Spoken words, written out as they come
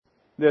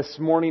This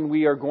morning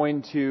we are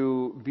going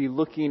to be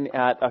looking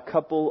at a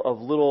couple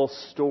of little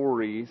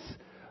stories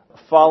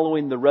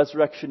following the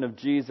resurrection of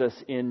Jesus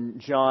in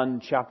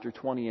John chapter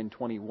 20 and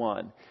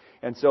 21.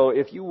 And so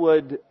if you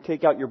would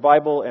take out your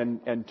Bible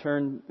and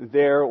turn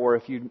there, or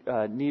if you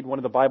need one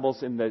of the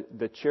Bibles in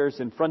the chairs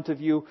in front of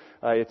you,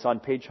 it's on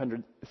page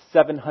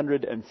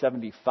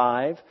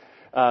 775.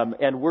 And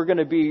I'm going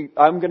to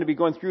be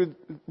going through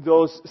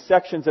those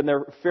sections, and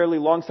they're fairly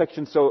long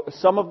sections. So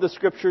some of the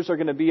scriptures are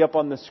going to be up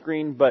on the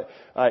screen, but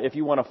if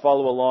you want to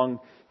follow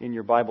along in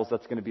your Bibles,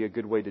 that's going to be a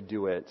good way to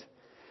do it.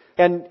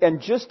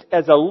 And just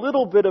as a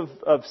little bit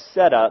of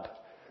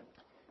setup,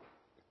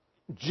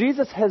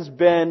 Jesus has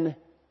been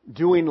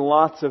doing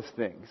lots of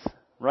things,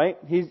 right?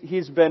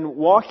 He's been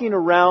walking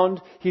around,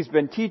 he's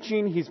been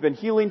teaching, he's been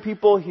healing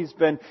people, he's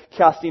been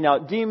casting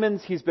out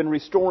demons, he's been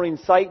restoring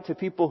sight to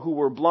people who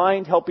were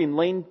blind, helping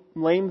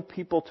lame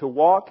people to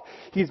walk.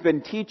 He's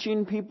been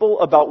teaching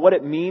people about what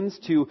it means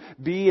to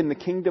be in the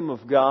kingdom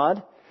of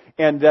God,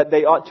 and that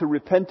they ought to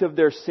repent of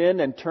their sin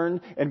and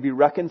turn and be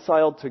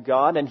reconciled to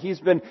God. And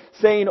he's been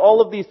saying all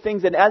of these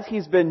things, and as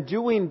he's been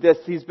doing this,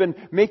 he's been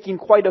making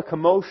quite a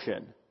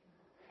commotion.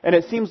 And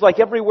it seems like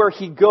everywhere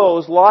he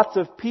goes, lots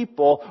of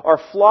people are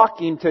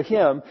flocking to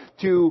him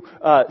to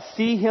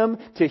see him,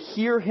 to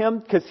hear him,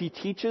 because he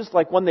teaches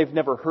like one they've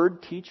never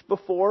heard teach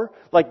before.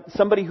 Like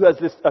somebody who has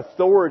this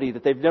authority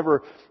that they've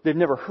never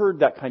heard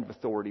that kind of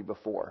authority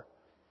before.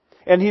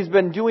 And he's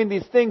been doing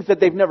these things that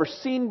they've never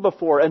seen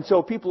before. And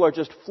so people are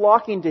just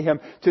flocking to him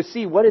to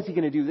see, what is he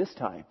going to do this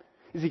time?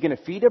 Is he going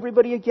to feed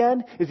everybody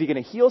again? Is he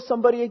going to heal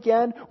somebody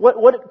again?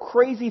 What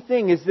crazy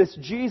thing is this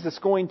Jesus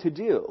going to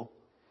do?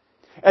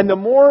 And the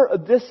more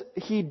this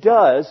he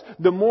does,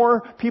 the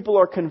more people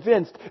are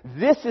convinced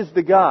this is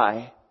the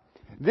guy.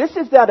 This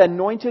is that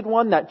anointed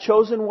one, that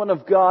chosen one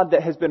of God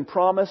that has been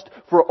promised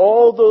for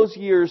all those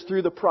years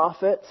through the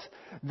prophets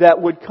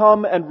that would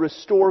come and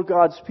restore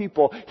God's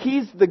people.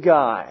 He's the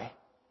guy.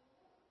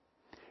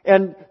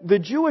 And the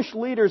Jewish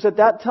leaders at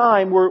that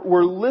time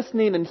were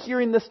listening and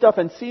hearing this stuff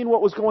and seeing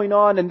what was going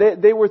on, and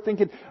they were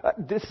thinking,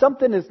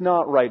 something is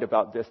not right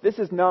about this. This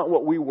is not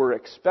what we were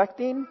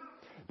expecting.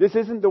 This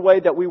isn't the way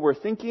that we were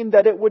thinking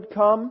that it would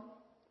come.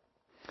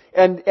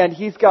 And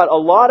he's got a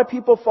lot of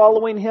people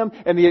following him,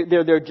 and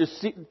they're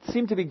just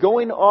seem to be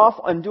going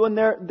off and doing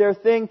their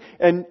thing.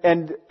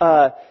 And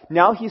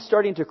now he's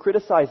starting to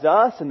criticize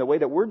us and the way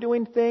that we're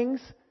doing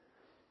things.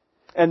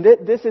 And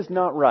this is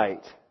not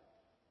right.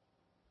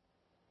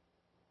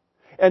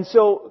 And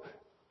so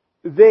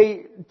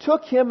they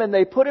took him and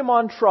they put him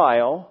on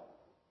trial.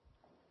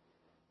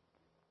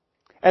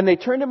 And they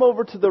turned him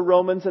over to the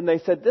Romans and they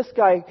said, this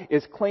guy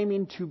is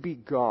claiming to be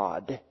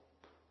God.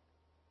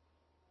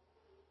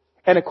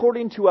 And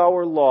according to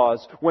our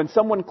laws, when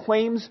someone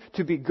claims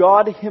to be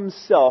God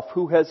himself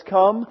who has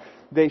come,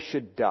 they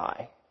should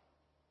die.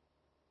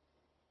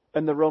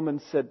 And the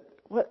Romans said,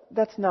 what?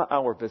 That's not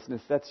our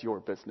business, that's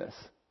your business.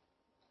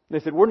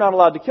 They said, we're not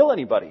allowed to kill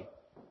anybody,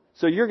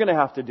 so you're going to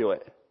have to do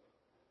it.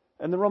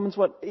 And the Romans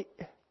went,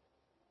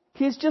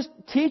 he's just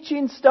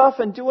teaching stuff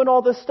and doing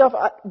all this stuff.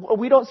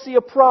 We don't see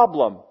a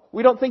problem.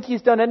 We don't think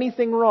he's done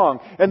anything wrong.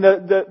 And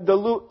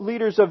the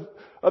leaders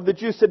of the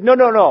Jews said,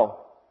 no.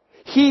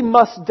 He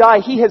must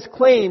die. He has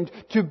claimed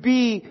to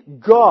be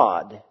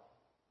God.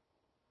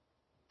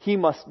 He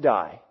must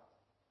die.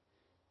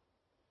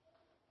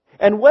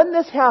 And when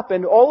this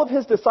happened, all of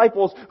his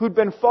disciples who'd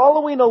been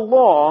following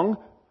along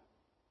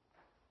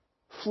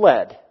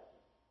fled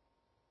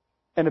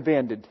and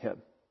abandoned him.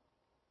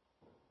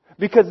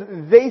 Because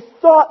they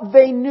thought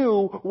they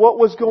knew what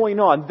was going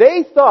on.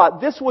 They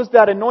thought this was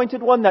that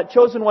anointed one, that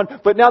chosen one.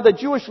 But now the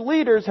Jewish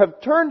leaders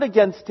have turned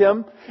against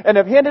him and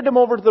have handed him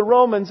over to the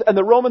Romans, and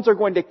the Romans are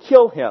going to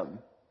kill him.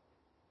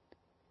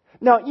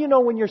 Now, you know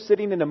when you're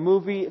sitting in a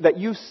movie that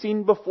you've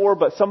seen before,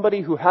 but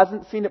somebody who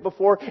hasn't seen it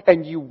before,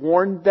 and you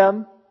warned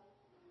them?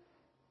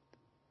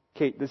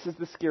 Kate, this is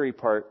the scary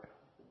part,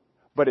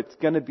 but it's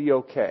going to be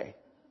okay.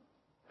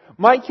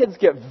 My kids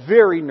get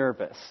very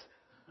nervous.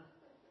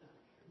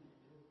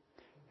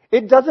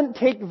 It doesn't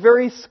take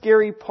very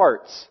scary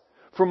parts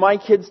for my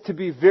kids to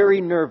be very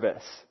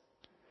nervous.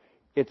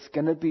 It's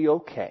going to be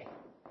okay.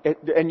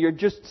 And you're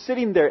just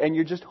sitting there and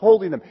you're just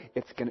holding them.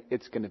 It's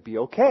going to be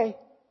okay.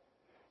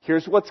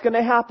 Here's what's going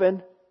to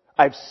happen.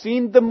 I've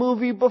seen the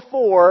movie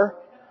before.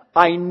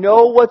 I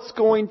know what's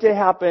going to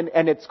happen,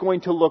 and it's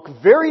going to look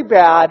very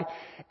bad,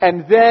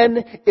 and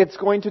then it's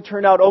going to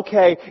turn out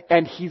okay,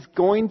 and he's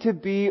going to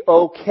be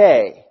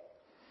okay.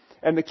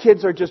 And the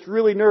kids are just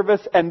really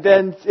nervous, and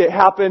then it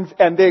happens,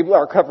 and they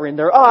are covering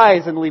their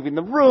eyes and leaving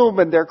the room,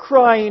 and they're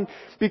crying,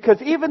 because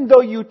even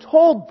though you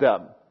told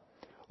them,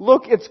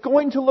 look, it's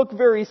going to look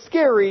very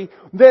scary,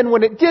 then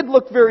when it did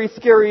look very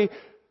scary,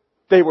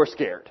 they were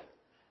scared.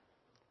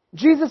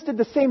 Jesus did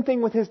the same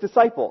thing with his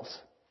disciples.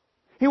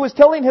 He was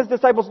telling his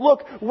disciples,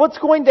 look, what's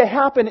going to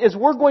happen is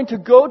we're going to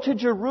go to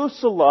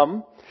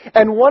Jerusalem,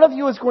 And one of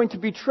you is going to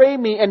betray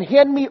me and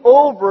hand me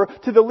over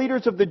to the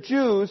leaders of the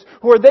Jews,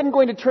 who are then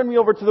going to turn me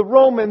over to the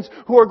Romans,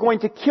 who are going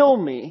to kill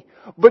me.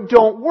 But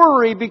don't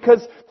worry,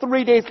 because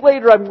 3 days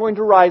later I'm going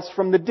to rise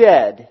from the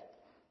dead.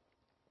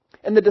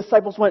 And the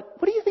disciples went,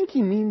 what do you think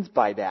he means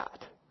by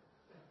that?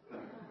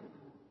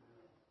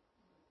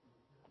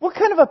 What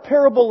kind of a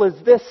parable is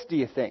this, do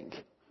you think?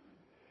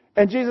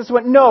 And Jesus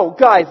went, no,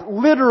 guys,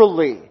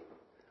 literally,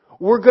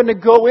 we're going to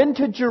go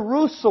into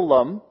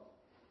Jerusalem.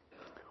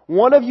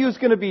 One of you is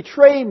going to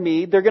betray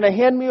me. They're going to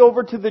hand me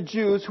over to the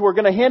Jews, who are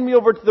going to hand me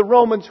over to the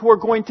Romans, who are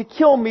going to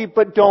kill me.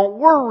 But don't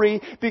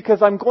worry,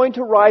 because I'm going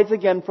to rise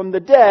again from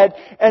the dead,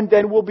 and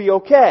then we'll be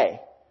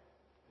okay.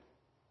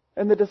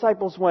 And the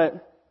disciples went,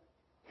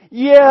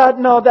 yeah,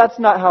 no, that's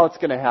not how it's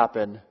going to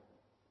happen.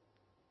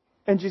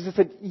 And Jesus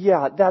said,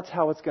 yeah, that's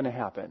how it's going to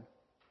happen.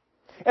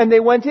 And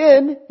they went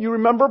in, you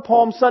remember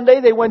Palm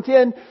Sunday, they went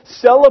in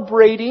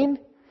celebrating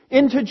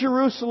into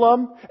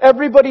Jerusalem,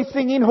 everybody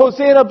singing,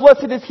 Hosanna,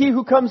 blessed is he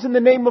who comes in the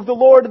name of the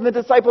Lord. And the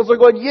disciples are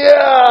going,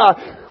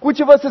 yeah,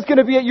 which of us is going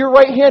to be at your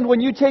right hand when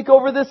you take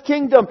over this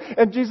kingdom?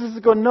 And Jesus is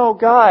going, no,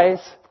 guys,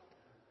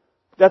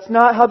 that's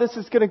not how this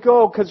is going to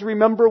go. Because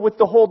remember with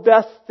the whole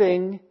death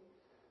thing,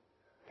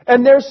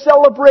 and they're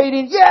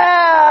celebrating,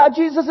 yeah,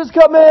 Jesus is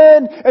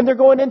coming! And they're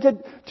going into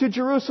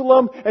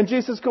Jerusalem, and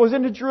Jesus goes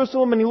into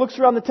Jerusalem, and he looks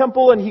around the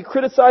temple, and he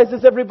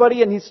criticizes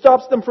everybody, and he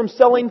stops them from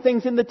selling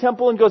things in the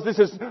temple, and goes, this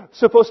is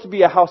supposed to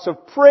be a house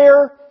of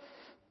prayer.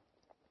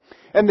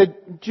 And the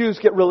Jews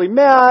get really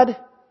mad.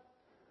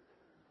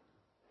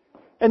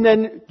 And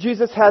then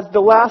Jesus has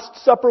the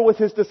Last Supper with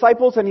his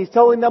disciples, and he's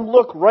telling them,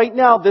 look, right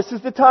now, this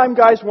is the time,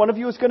 guys, one of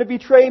you is going to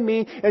betray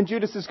me. And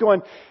Judas is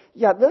going,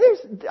 yeah,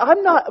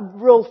 I'm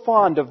not real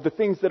fond of the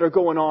things that are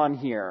going on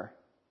here.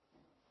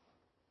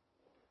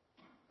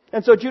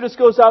 And so Judas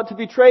goes out to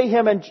betray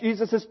him, and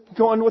Jesus is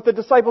going with the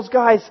disciples,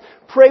 guys,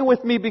 pray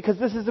with me because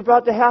this is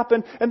about to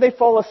happen. And they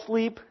fall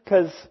asleep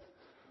because,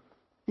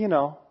 they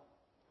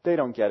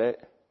don't get it.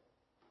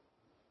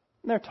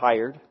 And they're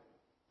tired,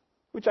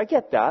 which I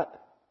get that.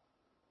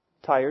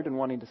 Tired and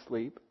wanting to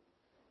sleep.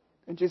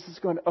 And Jesus is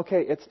going,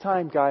 okay, it's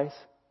time, guys.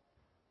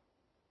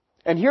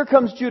 And here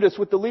comes Judas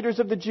with the leaders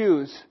of the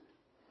Jews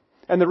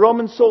and the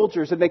Roman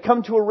soldiers, and they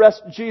come to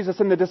arrest Jesus,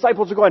 and the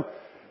disciples are going,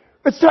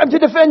 it's time to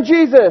defend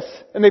Jesus!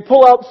 And they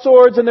pull out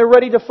swords, and they're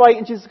ready to fight,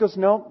 and Jesus goes,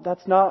 no,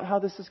 that's not how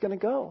this is going to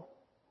go.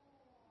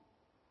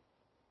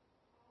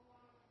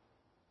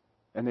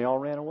 And they all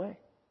ran away.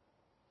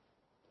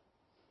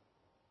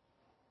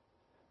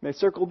 They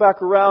circle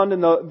back around,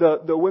 and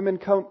the women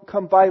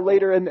come by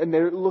later, and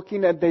they're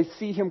looking at, they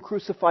see him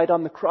crucified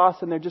on the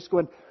cross, and they're just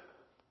going,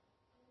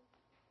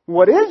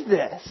 what is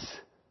this?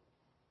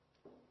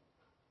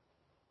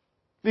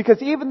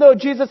 Because even though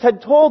Jesus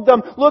had told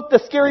them, look, the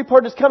scary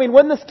part is coming,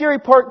 when the scary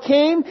part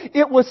came,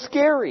 it was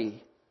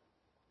scary.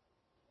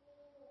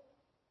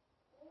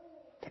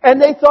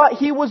 And they thought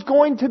he was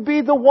going to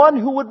be the one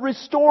who would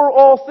restore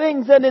all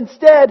things, and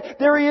instead,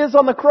 there he is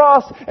on the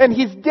cross, and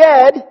he's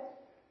dead.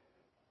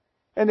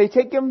 And they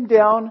take him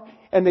down,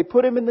 and they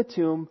put him in the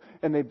tomb,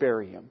 and they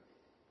bury him.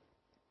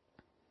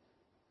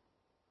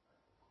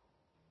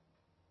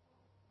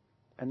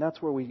 And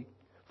that's where we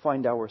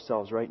find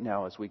ourselves right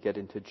now as we get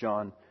into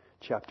John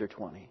chapter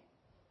 20.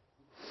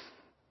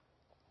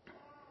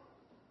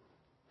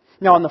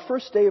 Now, on the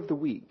first day of the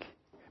week,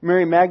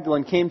 Mary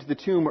Magdalene came to the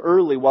tomb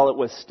early while it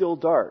was still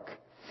dark,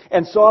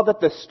 and saw that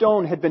the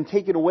stone had been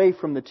taken away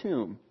from the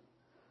tomb.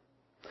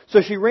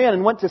 So she ran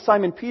and went to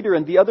Simon Peter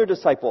and the other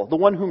disciple, the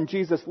one whom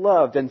Jesus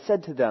loved, and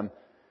said to them,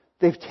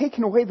 they've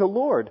taken away the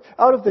Lord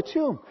out of the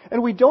tomb,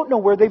 and we don't know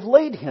where they've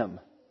laid him.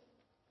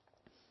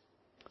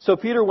 So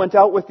Peter went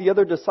out with the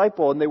other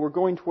disciple, and they were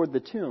going toward the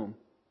tomb,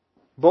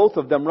 both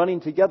of them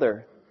running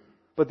together.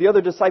 But the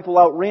other disciple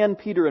outran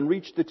Peter and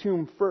reached the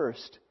tomb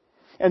first.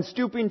 And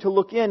stooping to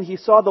look in, he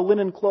saw the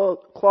linen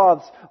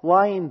cloths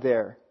lying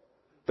there,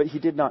 but he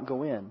did not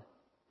go in.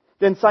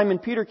 Then Simon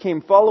Peter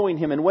came following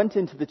him and went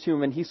into the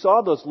tomb, and he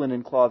saw those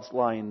linen cloths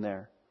lying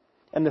there,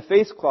 and the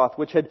face cloth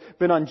which had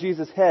been on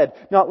Jesus' head,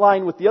 not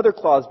lying with the other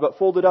cloths, but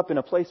folded up in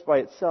a place by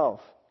itself.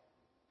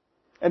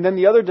 And then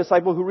the other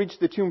disciple who reached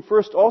the tomb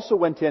first also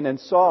went in and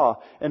saw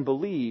and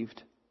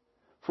believed,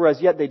 for as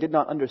yet they did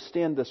not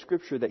understand the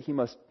scripture that he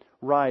must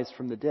rise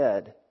from the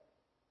dead.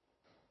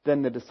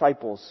 Then the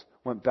disciples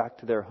went back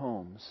to their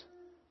homes.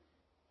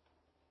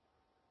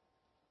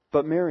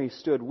 But Mary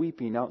stood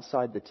weeping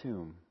outside the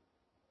tomb.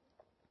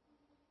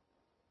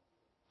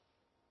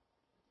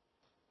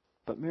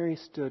 But Mary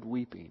stood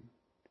weeping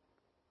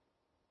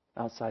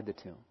outside the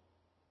tomb.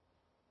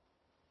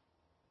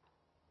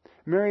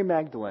 Mary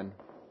Magdalene,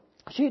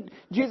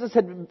 Jesus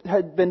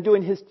had been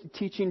doing his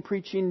teaching,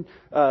 preaching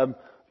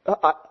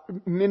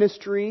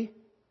ministry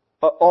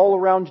all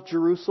around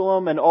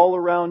Jerusalem and all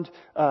around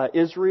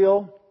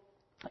Israel.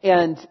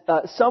 And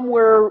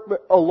somewhere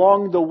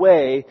along the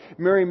way,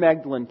 Mary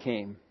Magdalene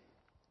came.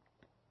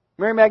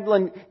 Mary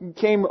Magdalene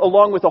came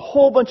along with a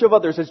whole bunch of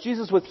others as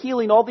Jesus was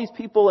healing all these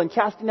people and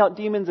casting out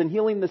demons and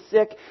healing the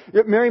sick.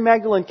 Mary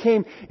Magdalene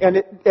came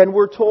and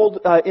we're told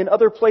in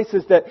other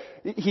places that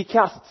he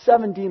cast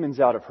 7 demons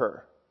out of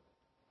her.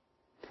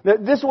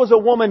 That this was a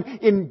woman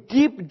in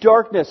deep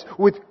darkness,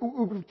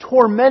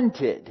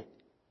 tormented.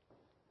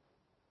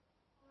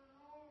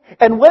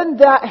 And when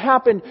that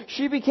happened,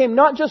 she became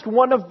not just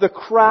one of the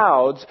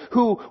crowds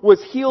who was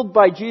healed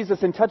by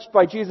Jesus and touched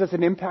by Jesus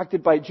and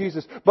impacted by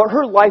Jesus, but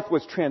her life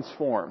was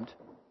transformed.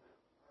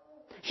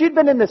 She'd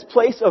been in this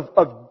place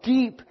of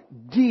deep,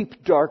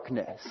 deep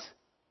darkness.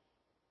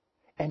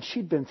 And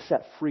she'd been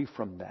set free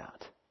from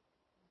that.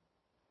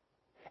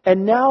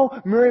 And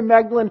now Mary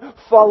Magdalene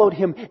followed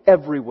him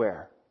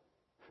everywhere.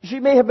 She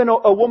may have been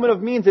a woman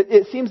of means.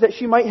 It seems that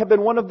she might have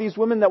been one of these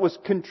women that was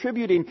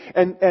contributing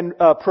and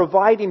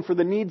providing for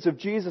the needs of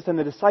Jesus and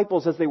the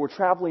disciples as they were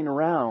traveling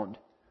around.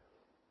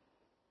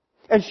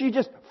 And she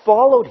just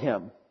followed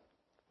him.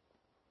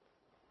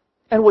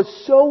 And was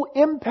so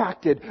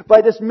impacted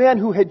by this man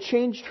who had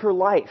changed her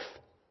life.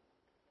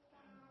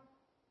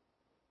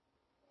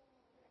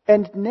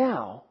 And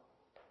now,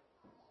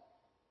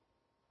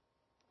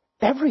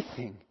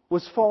 everything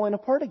was falling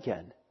apart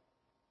again.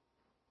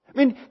 I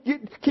mean,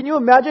 can you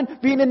imagine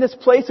being in this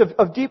place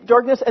of deep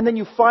darkness and then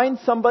you find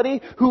somebody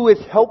who is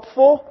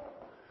helpful,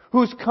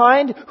 who's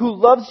kind, who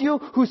loves you,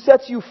 who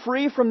sets you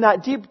free from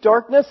that deep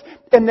darkness,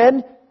 and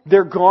then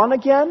they're gone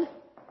again?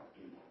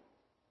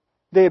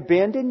 They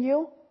abandon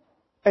you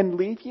and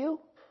leave you?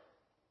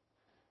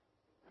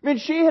 I mean,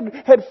 she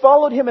had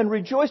followed him and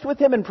rejoiced with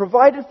him and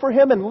provided for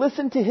him and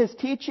listened to his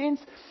teachings,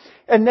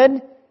 and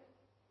then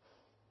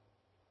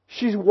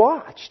she's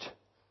watched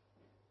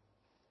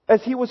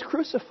as he was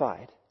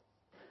crucified.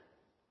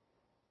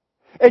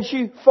 And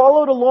she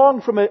followed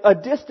along from a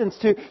distance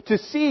to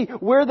see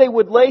where they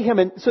would lay him,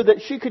 and so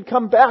that she could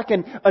come back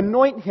and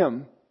anoint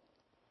him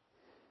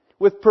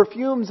with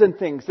perfumes and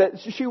things. That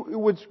she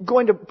was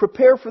going to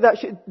prepare for that.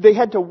 They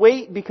had to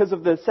wait because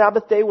of the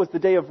Sabbath day was the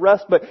day of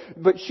rest,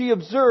 but she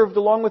observed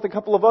along with a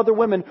couple of other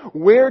women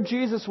where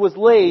Jesus was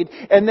laid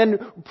and then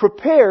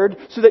prepared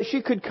so that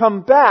she could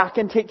come back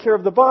and take care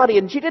of the body.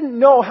 And she didn't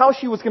know how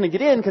she was going to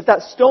get in because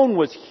that stone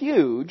was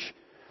huge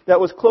that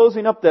was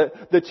closing up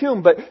the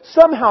tomb, but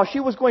somehow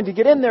she was going to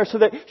get in there so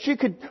that she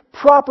could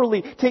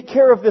properly take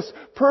care of this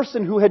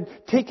person who had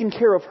taken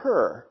care of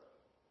her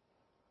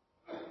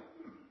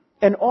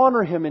and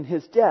honor him in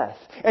his death.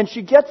 And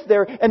she gets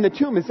there and the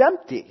tomb is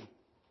empty.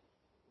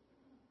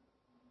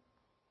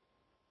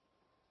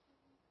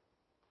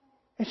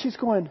 And she's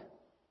going,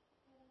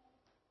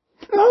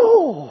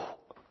 no!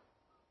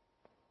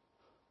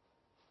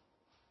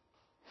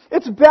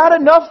 It's bad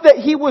enough that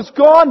he was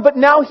gone, but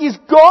now he's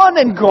gone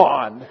and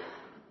gone.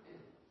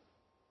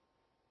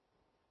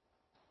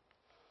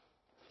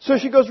 So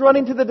she goes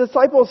running to the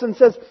disciples and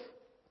says,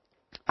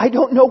 I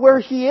don't know where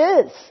he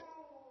is.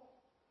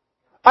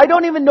 I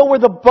don't even know where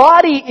the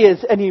body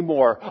is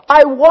anymore.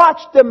 I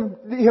watched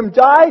him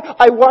die.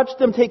 I watched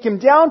them take him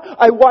down.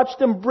 I watched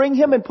them bring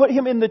him and put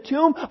him in the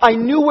tomb. I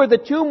knew where the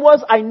tomb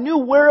was. I knew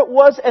where it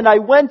was, and I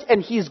went,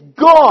 and he's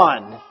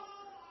gone.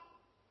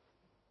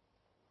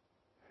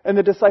 And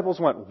the disciples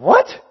went,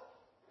 what?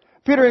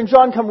 Peter and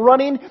John come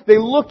running. They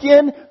look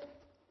in.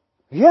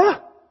 Yeah,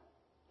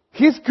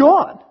 he's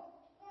gone.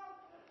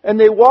 And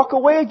they walk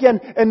away again.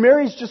 And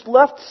Mary's just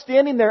left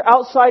standing there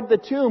outside the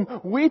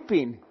tomb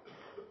weeping.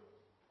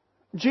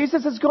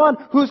 Jesus is gone.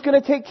 Who's going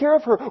to take care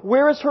of her?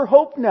 Where is her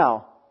hope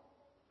now?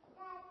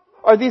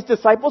 Are these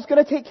disciples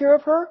going to take care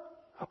of her?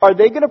 Are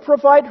they going to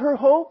provide her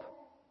hope?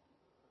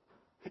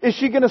 Is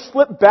she going to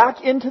slip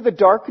back into the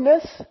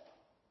darkness?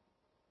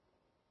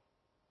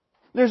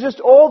 There's just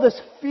all this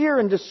fear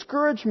and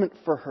discouragement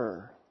for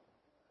her.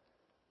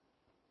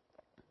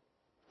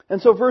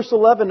 And so verse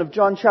 11 of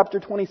John chapter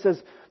 20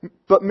 says,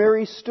 but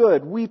Mary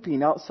stood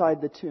weeping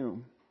outside the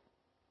tomb.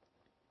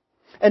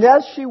 And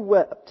as she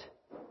wept,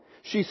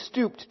 she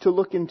stooped to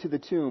look into the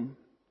tomb.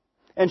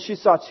 And she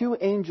saw 2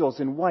 angels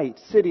in white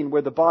sitting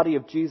where the body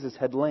of Jesus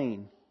had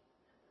lain,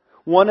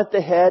 one at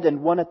the head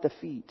and one at the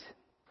feet.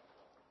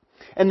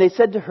 And they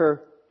said to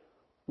her,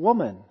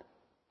 woman,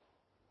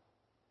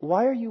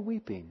 why are you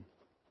weeping?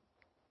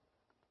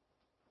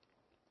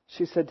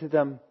 She said to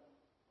them,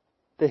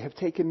 they have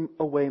taken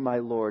away my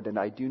Lord, and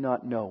I do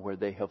not know where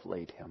they have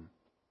laid him.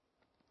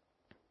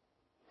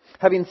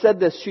 Having said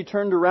this, she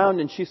turned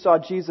around and she saw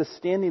Jesus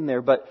standing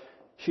there, but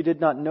she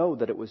did not know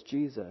that it was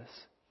Jesus.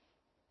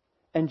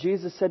 And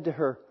Jesus said to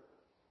her,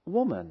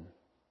 woman,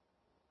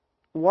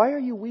 why are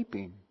you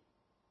weeping?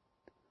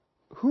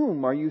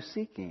 Whom are you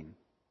seeking?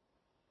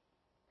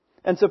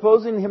 And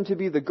supposing him to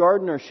be the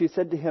gardener, she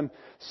said to him,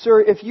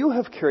 sir, if you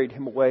have carried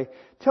him away,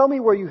 tell me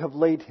where you have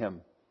laid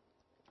him,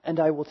 and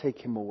I will take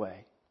him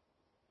away.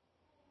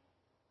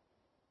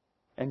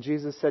 And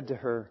Jesus said to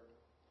her,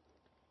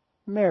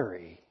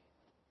 Mary.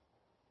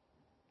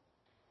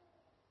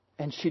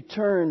 And she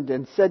turned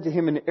and said to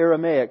him in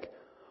Aramaic,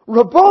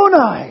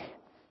 Rabboni,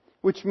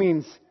 which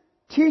means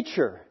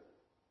teacher.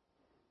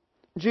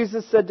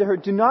 Jesus said to her,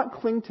 "Do not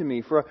cling to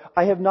me, for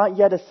I have not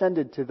yet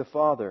ascended to the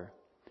Father.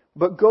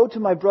 But go to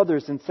my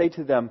brothers and say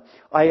to them,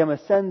 I am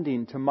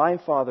ascending to my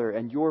Father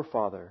and your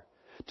Father,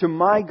 to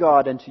my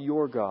God and to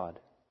your God."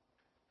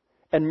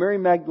 And Mary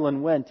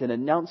Magdalene went and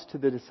announced to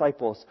the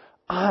disciples,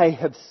 "I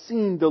have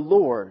seen the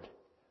Lord,"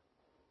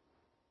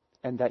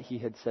 and that He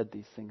had said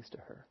these things to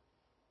her.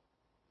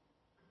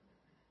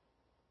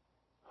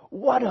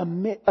 What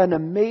an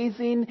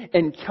amazing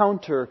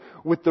encounter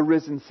with the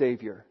risen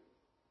Savior.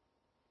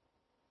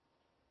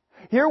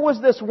 Here was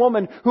this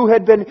woman who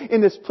had been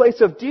in this place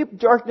of deep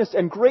darkness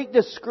and great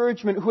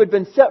discouragement, who had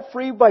been set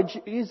free by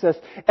Jesus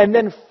and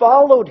then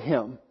followed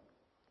Him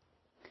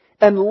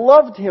and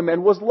loved Him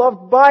and was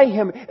loved by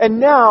Him. And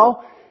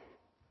now,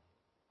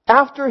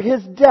 after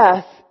His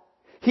death,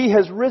 He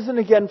has risen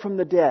again from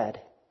the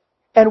dead.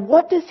 And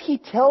what does He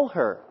tell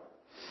her?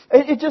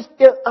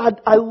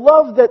 I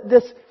love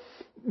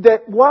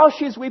that while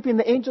she's weeping,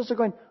 the angels are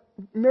going,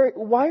 "Mary,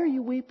 why are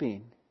you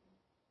weeping?"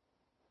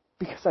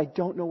 "Because I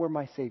don't know where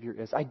my Savior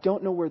is. I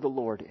don't know where the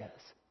Lord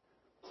is."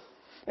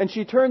 And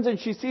she turns and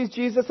she sees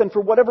Jesus, and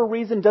for whatever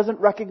reason doesn't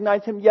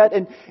recognize Him yet.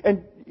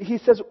 And He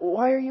says,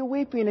 "Why are you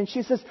weeping?" And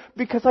she says,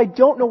 "Because I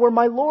don't know where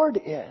my Lord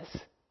is."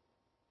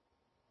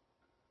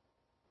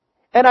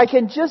 And I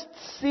can just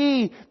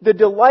see the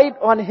delight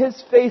on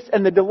His face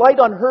and the delight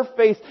on her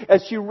face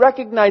as she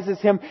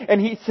recognizes Him.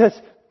 And He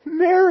says,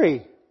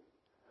 "Mary,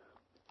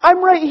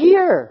 I'm right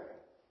here.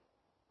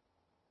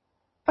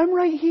 I'm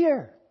right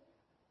here.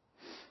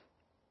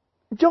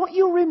 Don't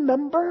you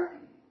remember?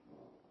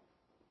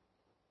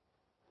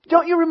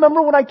 Don't you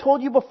remember when I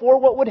told you before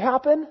what would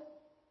happen?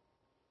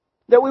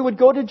 That we would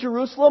go to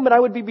Jerusalem and I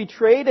would be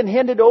betrayed and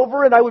handed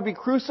over and I would be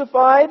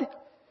crucified.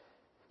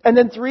 And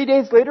then 3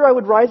 days later I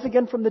would rise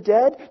again from the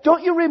dead.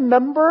 Don't you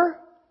remember?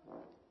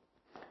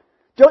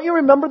 Don't you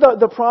remember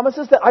the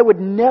promises that I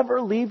would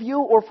never leave you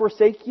or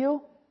forsake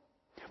you?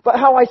 But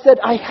how I said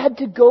I had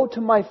to go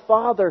to my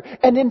Father.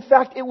 And in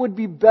fact, it would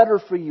be better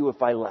for you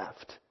if I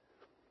left.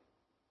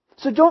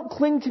 So don't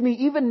cling to me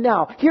even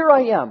now. Here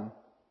I am.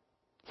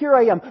 Here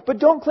I am. But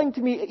don't cling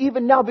to me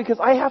even now because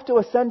I have to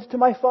ascend to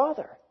my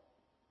Father."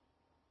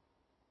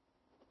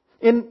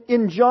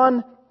 In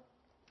John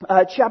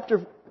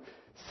chapter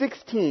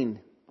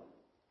 16,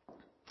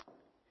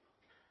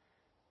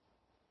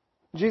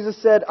 Jesus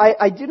said,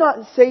 I do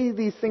not say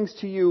these things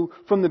to you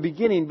from the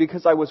beginning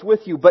because I was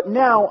with you, but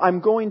now I'm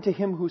going to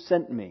Him who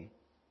sent me.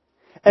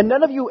 And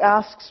none of you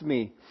asks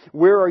me,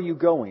 where are you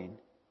going?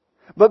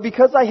 But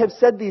because I have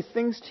said these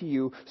things to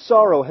you,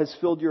 sorrow has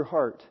filled your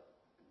heart.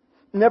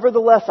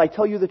 Nevertheless, I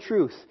tell you the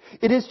truth.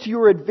 It is to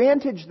your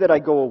advantage that I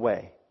go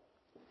away.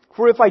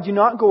 For if I do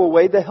not go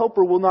away, the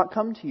Helper will not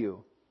come to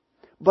you.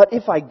 But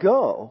if I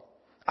go,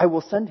 I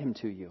will send Him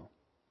to you.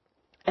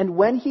 And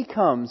when He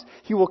comes,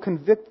 He will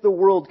convict the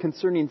world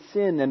concerning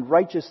sin and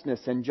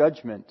righteousness and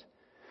judgment.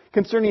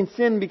 Concerning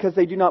sin, because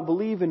they do not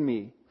believe in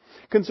me.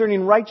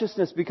 Concerning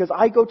righteousness, because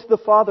I go to the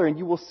Father and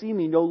you will see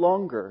me no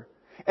longer.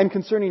 And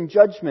concerning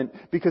judgment,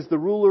 because the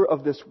ruler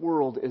of this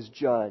world is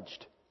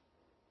judged.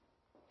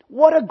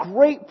 What a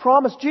great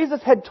promise.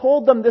 Jesus had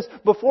told them this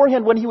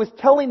beforehand when He was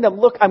telling them,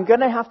 look, I'm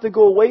going to have to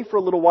go away for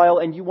a little while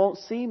and you won't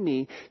see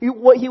me.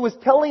 What He was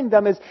telling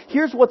them is,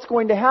 here's what's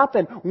going to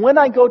happen. When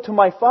I go to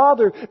my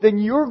Father, then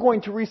you're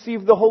going to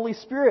receive the Holy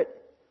Spirit.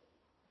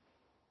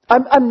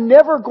 I'm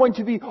never going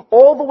to be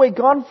all the way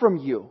gone from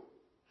you.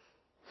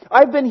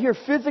 I've been here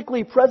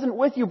physically present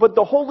with you, but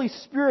the Holy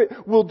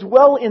Spirit will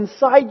dwell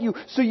inside you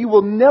so you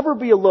will never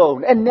be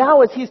alone. And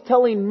now as He's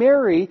telling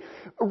Mary,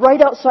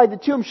 right outside the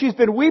tomb, she's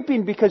been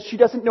weeping because she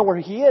doesn't know where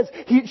He is.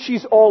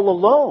 She's all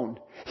alone.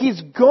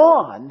 He's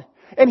gone.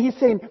 And He's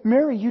saying,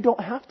 Mary, you don't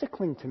have to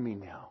cling to me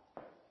now.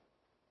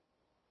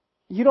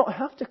 You don't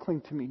have to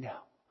cling to me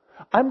now.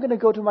 I'm going to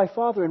go to my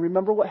Father. And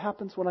remember what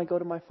happens when I go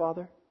to my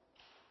Father?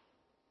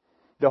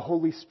 The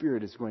Holy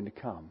Spirit is going to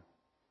come.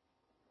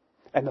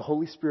 And the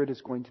Holy Spirit is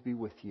going to be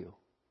with you.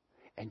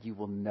 And you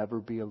will never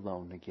be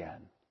alone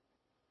again.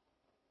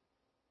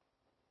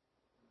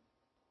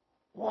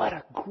 What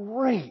a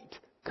great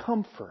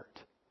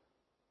comfort.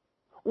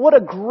 What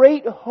a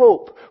great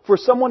hope for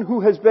someone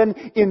who has been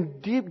in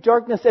deep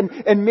darkness.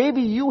 And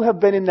maybe you have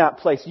been in that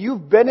place.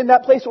 You've been in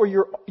that place, or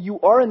you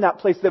are in that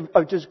place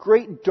of just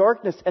great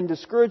darkness and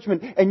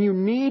discouragement. And you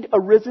need a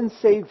risen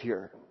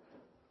Savior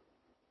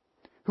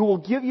who will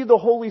give you the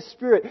Holy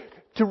Spirit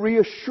to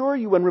reassure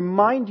you and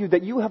remind you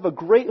that you have a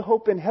great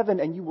hope in heaven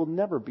and you will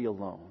never be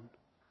alone.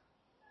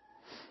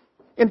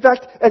 In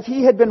fact, as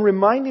He had been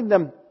reminding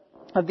them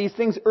of these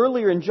things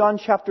earlier in John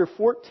chapter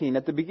 14,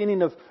 at the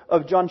beginning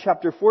of John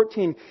chapter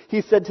 14,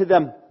 He said to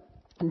them,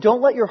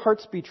 don't let your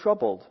hearts be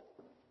troubled.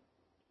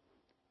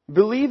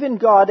 Believe in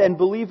God and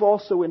believe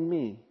also in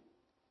me.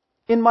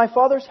 In my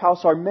Father's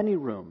house are many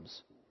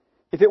rooms.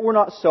 If it were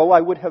not so, I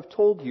would have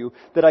told you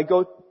that I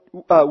go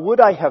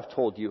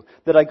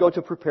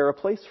to prepare a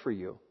place for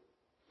you?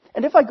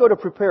 And if I go to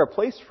prepare a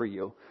place for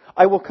you,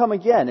 I will come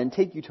again and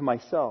take you to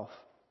myself,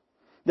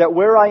 that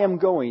where I am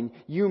going,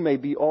 you may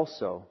be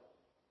also.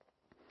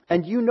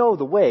 And you know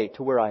the way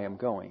to where I am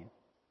going.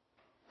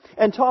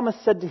 And Thomas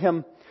said to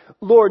him,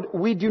 Lord,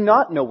 we do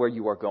not know where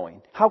you are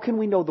going. How can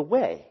we know the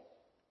way?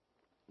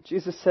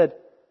 Jesus said,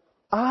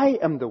 I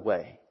am the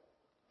way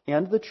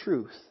and the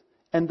truth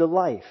and the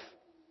life.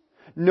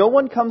 No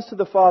one comes to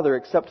the Father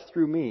except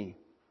through me.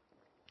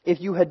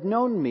 If you had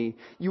known me,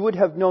 you would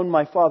have known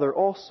my Father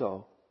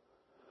also.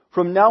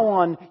 From now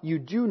on, you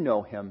do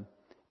know him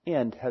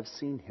and have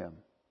seen him.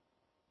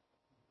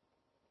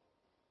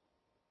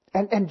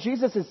 And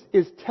Jesus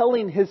is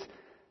telling his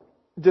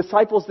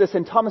disciples this,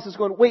 and Thomas is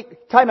going,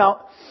 wait, time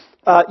out.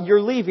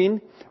 You're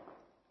leaving,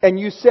 and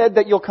you said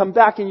that you'll come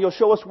back and you'll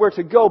show us where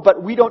to go,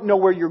 but we don't know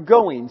where you're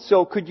going.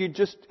 So could you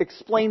just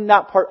explain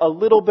that part a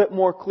little bit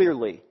more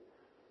clearly?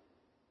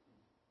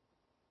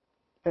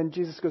 And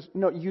Jesus goes,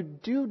 no, you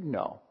do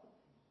know.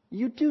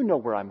 You do know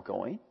where I'm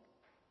going.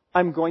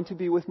 I'm going to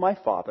be with my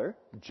Father,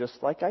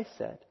 just like I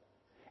said.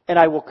 And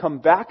I will come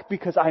back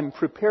because I'm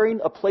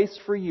preparing a place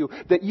for you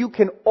that you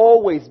can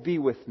always be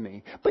with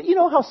me. But you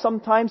know how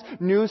sometimes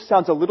news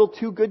sounds a little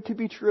too good to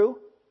be true?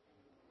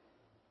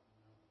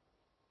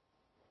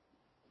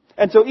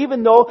 And so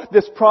even though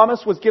this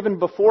promise was given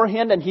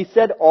beforehand and he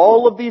said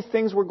all of these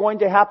things were going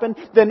to happen,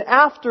 then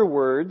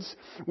afterwards,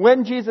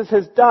 when Jesus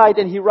has died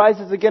and he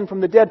rises again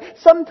from the dead,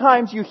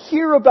 sometimes you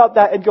hear about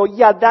that and go,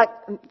 yeah,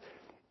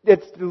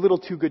 it's a little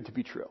too good to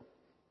be true.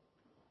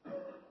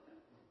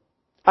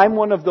 I'm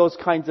one of those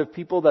kinds of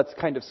people that's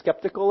kind of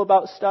skeptical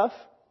about stuff,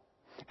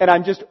 and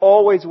I'm just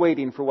always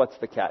waiting for what's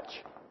the catch.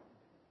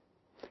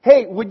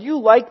 Hey, would you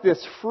like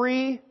this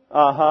free?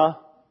 Uh-huh.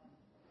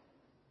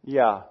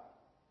 Yeah.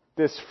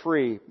 This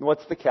free.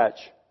 What's the catch?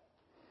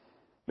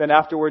 Then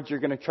afterwards you're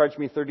going to charge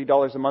me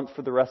 $30 a month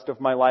for the rest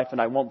of my life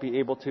and I won't be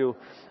able to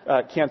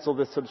cancel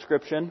this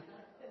subscription.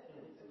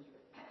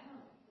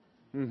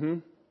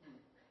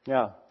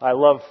 Yeah, I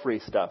love free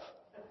stuff.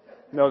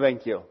 No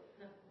thank you.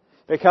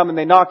 They come and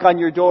they knock on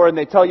your door and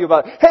they tell you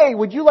about, hey,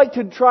 would you like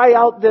to try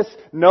out this?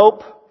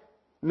 Nope.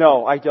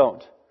 No, I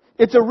don't.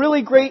 It's a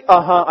really great,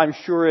 I'm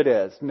sure it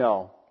is.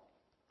 No.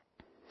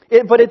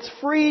 But it's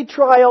free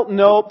trial.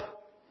 Nope.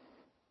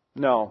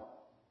 No.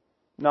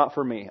 Not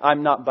for me.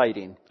 I'm not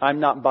biting. I'm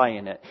not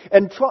buying it.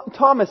 And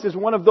Thomas is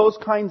one of those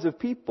kinds of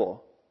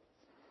people.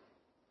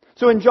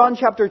 So in John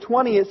chapter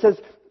 20 it says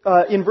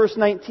in verse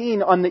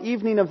 19, on the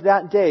evening of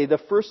that day, the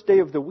first day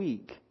of the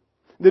week,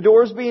 the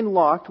doors being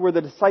locked where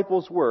the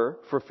disciples were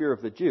for fear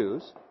of the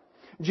Jews,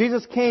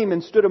 Jesus came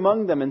and stood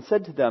among them and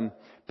said to them,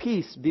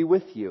 peace be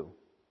with you.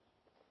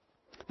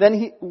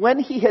 Then when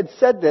he had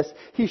said this,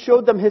 he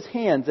showed them his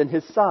hands and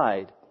his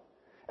side.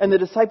 And the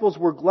disciples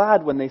were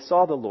glad when they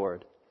saw the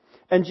Lord.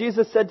 And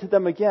Jesus said to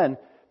them again,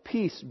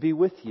 peace be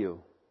with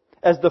you.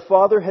 As the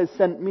Father has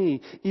sent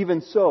me,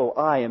 even so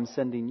I am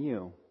sending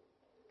you.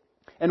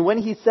 And when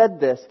he said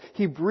this,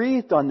 he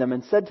breathed on them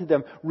and said to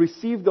them,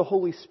 receive the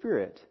Holy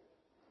Spirit.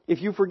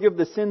 If you forgive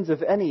the sins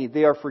of any,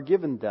 they are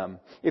forgiven them.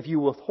 If you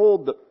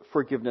withhold the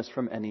forgiveness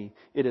from any,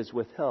 it is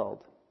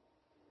withheld.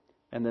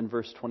 And then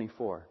verse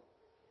 24.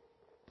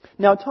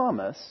 Now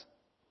Thomas,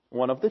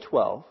 one of the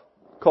 12,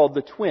 called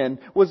the twin,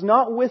 was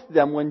not with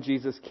them when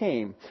Jesus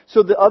came.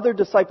 So the other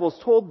disciples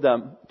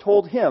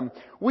told him,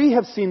 we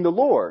have seen the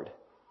Lord.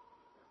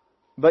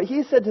 But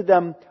he said to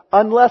them,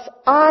 unless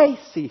I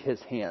see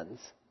his hands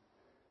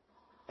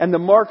and the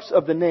marks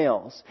of the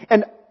nails,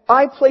 and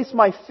I place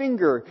my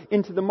finger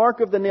into the mark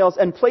of the nails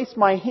and place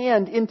my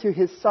hand into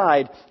his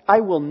side,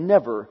 I will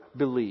never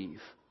believe.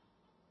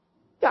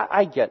 Yeah,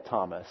 I get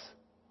Thomas.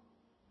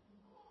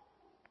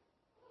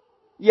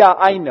 Yeah,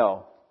 I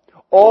know.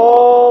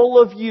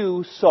 All of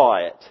you saw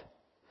it.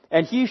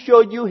 And he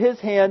showed you his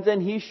hands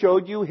and he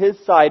showed you his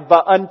side.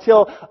 But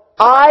until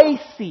I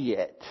see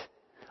it,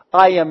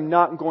 I am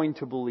not going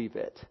to believe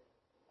it.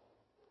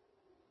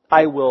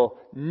 I will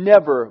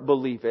never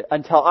believe it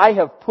until I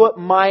have put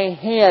my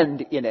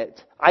hand in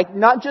it. I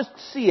not just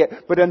see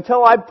it, but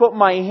until I put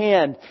my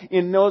hand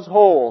in those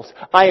holes,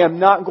 I am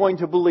not going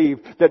to believe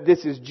that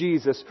this is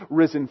Jesus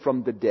risen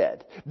from the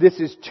dead. This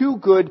is too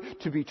good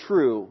to be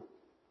true.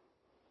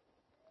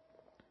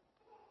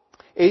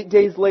 8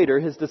 days later,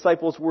 his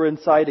disciples were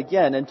inside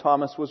again, and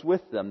Thomas was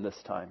with them this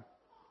time.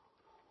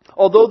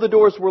 Although the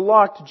doors were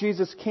locked,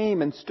 Jesus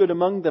came and stood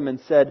among them and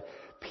said,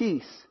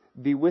 peace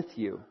be with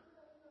you.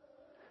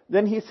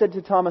 Then he said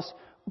to Thomas,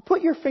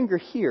 put your finger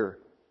here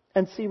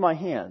and see my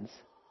hands,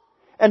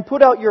 and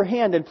put out your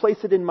hand and place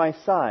it in my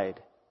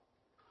side.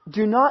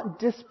 Do not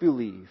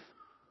disbelieve,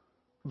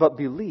 but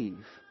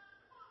believe.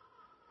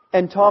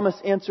 And Thomas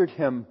answered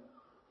him,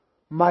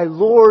 my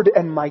Lord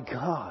and my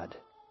God.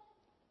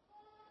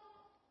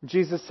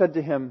 Jesus said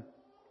to him,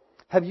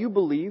 have you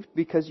believed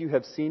because you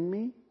have seen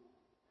me?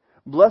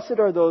 Blessed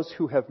are those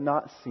who have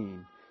not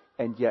seen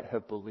and yet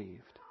have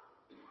believed.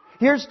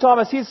 Here's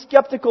Thomas. He's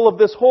skeptical of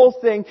this whole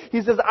thing.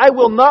 He says, I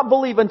will not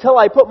believe until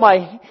I put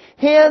my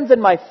hands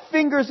and my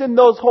fingers in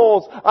those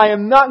holes. I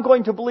am not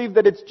going to believe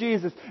that it's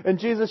Jesus. And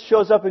Jesus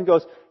shows up and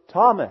goes,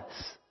 Thomas,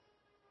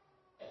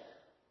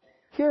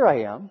 here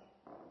I am.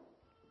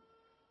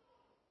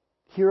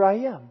 Here I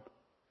am.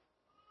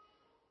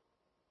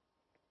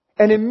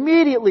 And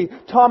immediately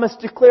Thomas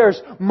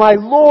declares, "My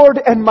Lord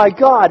and my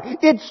God."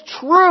 It's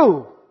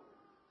true.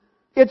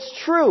 It's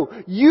true.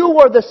 You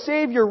are the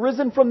Savior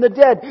risen from the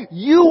dead.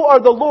 You are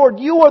the Lord.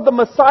 You are the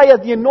Messiah,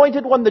 the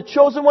Anointed One, the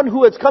Chosen One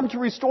who has come to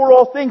restore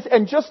all things.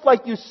 And just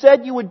like you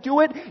said you would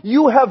do it,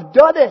 you have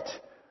done it.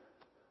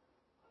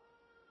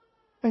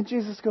 And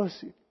Jesus goes,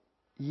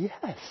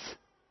 "Yes.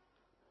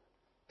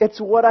 It's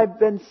what I've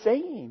been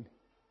saying.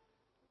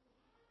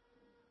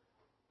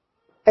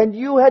 And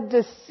you had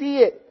to see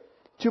it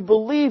to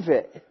believe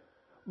it.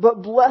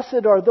 But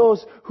blessed are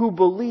those who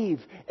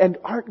believe and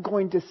aren't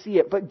going to see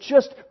it, but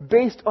just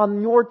based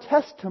on your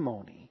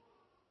testimony."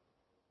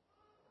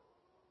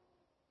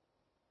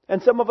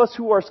 And some of us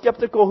who are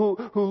skeptical,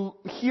 who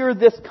hear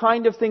this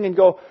kind of thing and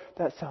go,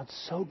 "That sounds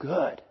so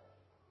good.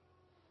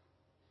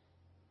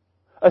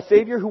 A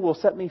Savior who will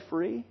set me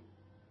free?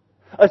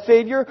 A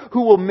Savior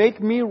who will make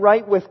me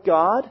right with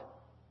God?"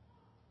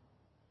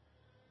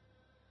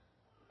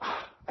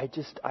 I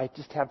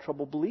just have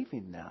trouble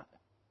believing that.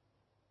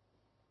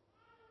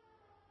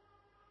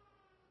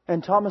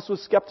 And Thomas was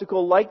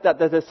skeptical like that.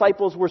 The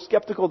disciples were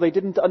skeptical. They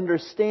didn't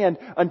understand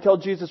until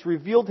Jesus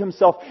revealed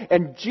Himself.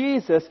 And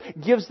Jesus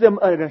gives them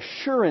an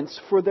assurance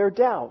for their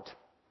doubt.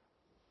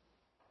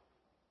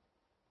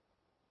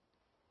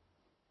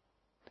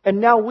 And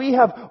now we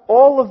have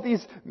all of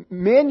these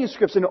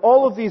manuscripts and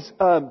all of these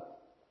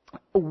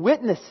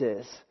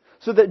witnesses,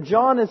 so that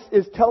John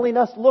is telling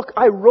us, "Look,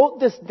 I wrote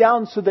this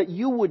down so that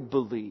you would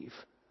believe.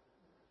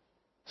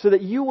 So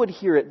that you would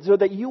hear it, so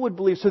that you would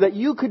believe, so that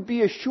you could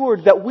be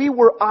assured that we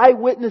were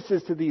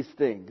eyewitnesses to these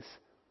things."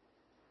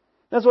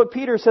 That's what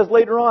Peter says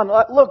later on.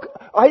 "Look,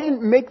 I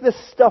didn't make this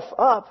stuff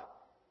up.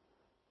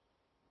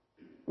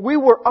 We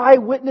were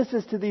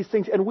eyewitnesses to these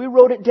things, and we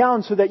wrote it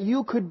down so that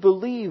you could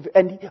believe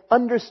and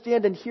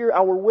understand and hear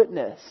our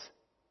witness."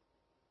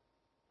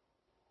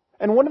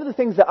 And one of the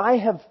things that I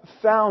have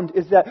found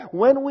is that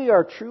when we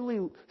are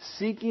truly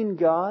seeking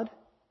God,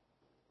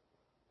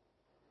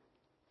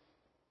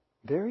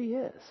 there He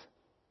is.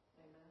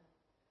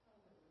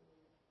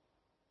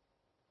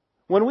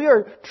 When we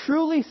are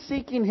truly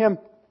seeking Him,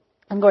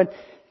 I'm going,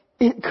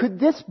 could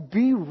this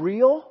be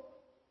real?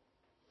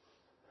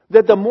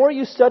 That the more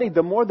you study,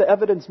 the more the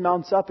evidence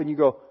mounts up and you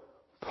go,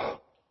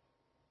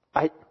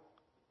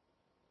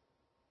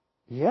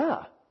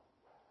 yeah.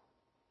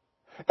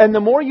 And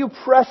the more you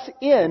press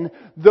in,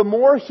 the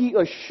more He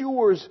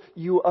assures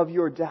you of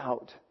your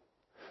doubt.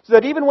 So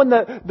that even when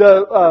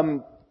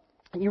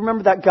you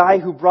remember that guy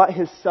who brought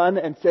his son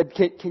and said,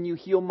 can you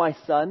heal my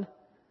son?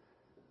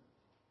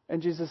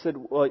 And Jesus said,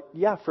 "Well,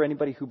 yeah, for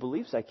anybody who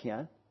believes I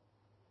can."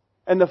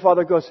 And the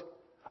father goes,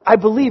 "I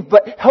believe,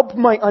 but help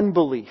my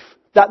unbelief.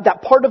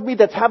 That part of me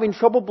that's having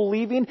trouble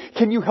believing,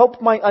 can you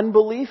help my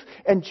unbelief?"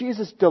 And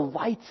Jesus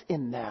delights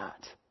in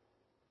that.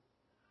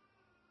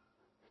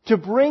 To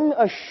bring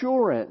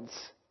assurance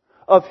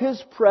of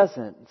His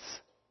presence,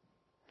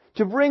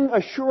 to bring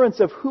assurance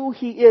of who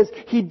He is,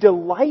 He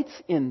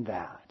delights in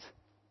that.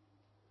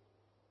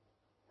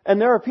 And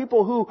there are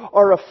people who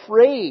are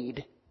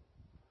afraid.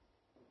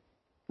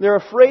 They're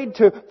afraid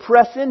to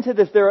press into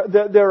this.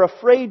 They're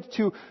afraid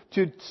to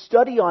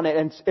study on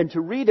it and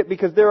to read it,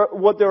 because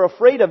what they're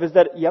afraid of is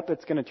that,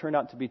 it's going to turn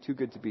out to be too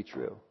good to be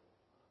true.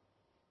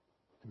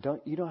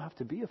 You don't have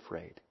to be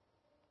afraid.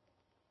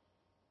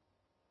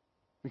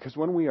 Because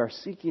when we are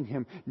seeking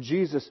Him,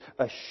 Jesus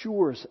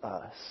assures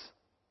us.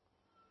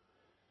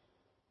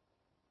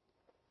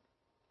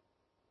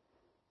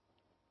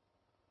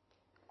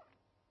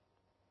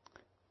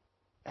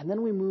 And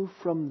then we move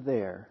from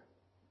there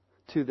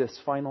to this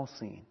final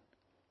scene.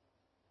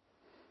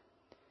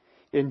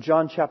 In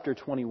John chapter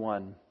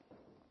 21.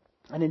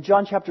 And in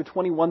John chapter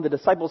 21, the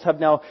disciples have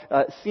now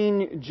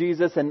seen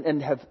Jesus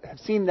and have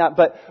seen that.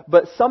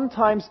 But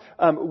sometimes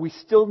we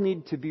still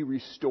need to be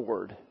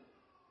restored.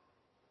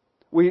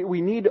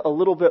 We need a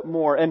little bit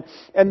more. And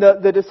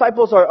the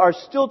disciples are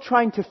still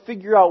trying to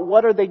figure out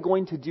what are they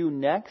going to do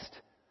next.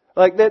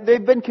 Like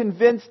they've been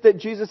convinced that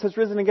Jesus has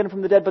risen again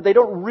from the dead, but they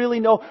don't really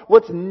know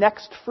what's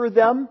next for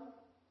them.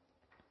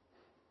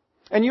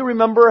 And you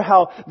remember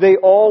how they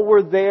all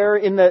were there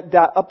in that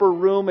upper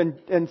room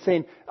and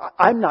saying,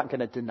 "I'm not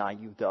going to deny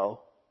you though,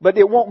 but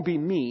it won't be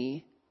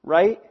me,"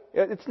 right?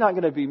 It's not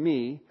going to be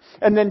me.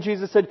 And then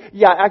Jesus said,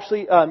 "Yeah,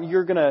 actually,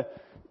 you're going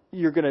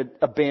to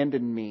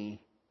abandon me.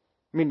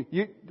 I mean,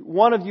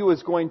 one of you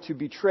is going to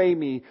betray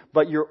me,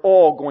 but you're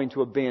all going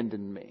to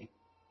abandon me."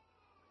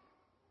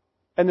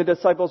 And the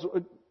disciples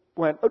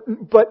went,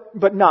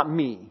 but not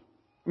me.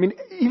 I mean,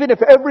 even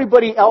if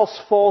everybody else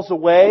falls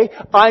away,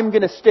 I'm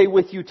going to stay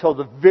with you till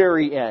the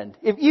very end.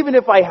 Even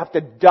if I have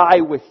to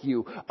die with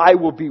you, I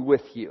will be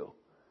with you.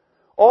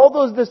 All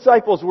those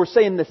disciples were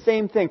saying the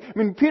same thing. I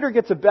mean, Peter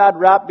gets a bad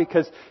rap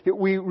because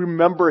we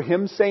remember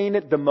him saying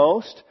it the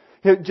most.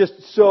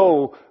 Just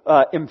so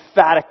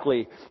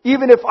emphatically.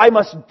 "Even if I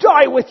must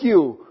die with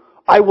you,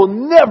 I will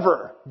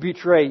never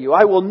betray you.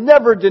 I will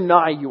never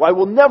deny you. I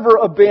will never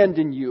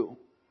abandon you.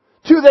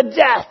 To the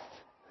death."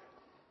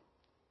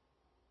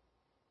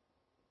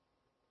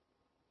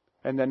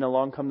 And then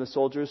along come the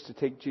soldiers to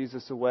take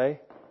Jesus away.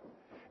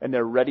 And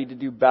they're ready to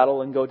do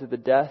battle and go to the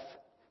death.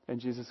 And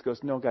Jesus goes,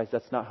 no, guys,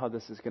 that's not how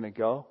this is going to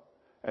go.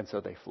 And so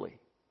they flee.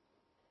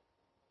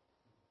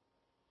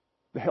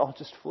 They all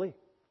just flee.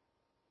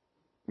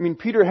 I mean,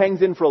 Peter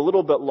hangs in for a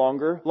little bit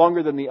longer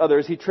than the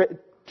others. He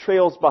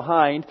trails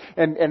behind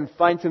and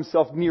finds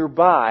himself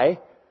nearby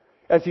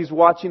as he's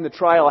watching the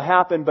trial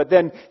happen. But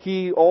then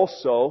he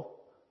also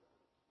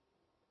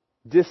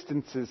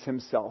distances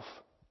himself.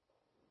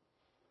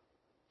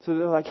 So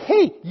they're like,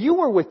 hey, you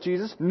were with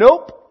Jesus.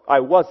 Nope,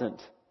 I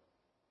wasn't.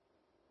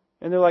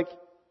 And they're like,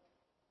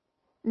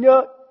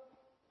 no,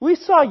 we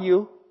saw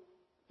you.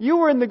 You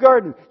were in the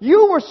garden.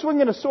 You were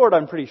swinging a sword,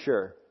 I'm pretty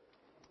sure.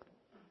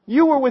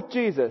 You were with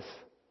Jesus.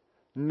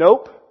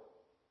 Nope,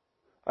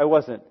 I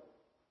wasn't.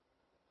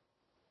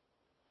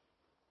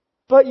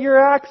 But your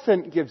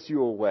accent gives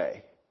you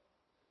away.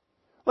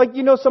 Like,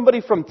 you know,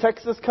 somebody from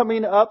Texas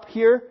coming up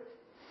here,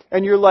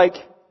 and you're like,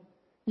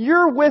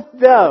 you're with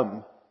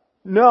them.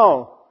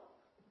 No,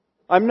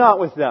 I'm not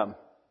with them.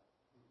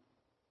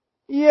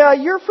 Yeah,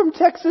 you're from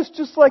Texas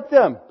just like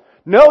them.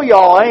 No,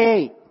 y'all, I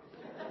ain't.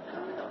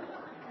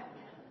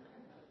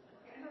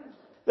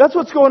 That's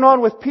what's going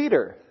on with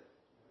Peter.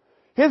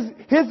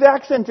 His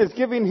accent is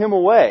giving him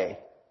away.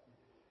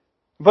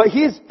 But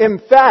he's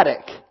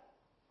emphatic.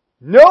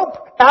 Nope,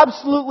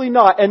 absolutely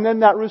not. And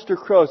then that rooster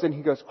crows and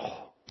he goes,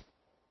 oh.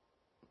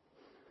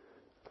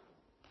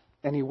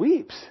 And he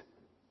weeps.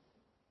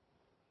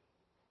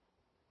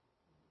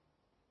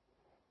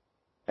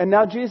 And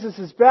now Jesus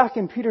is back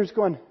and Peter's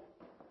going,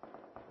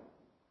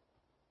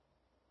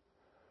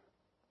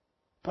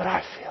 but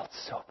I failed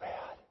so bad.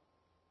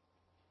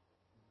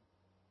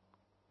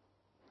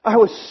 I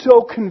was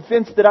so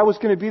convinced that I was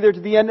going to be there to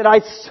the end, and I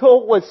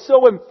was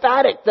so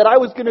emphatic that I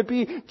was going to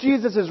be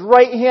Jesus'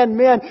 right-hand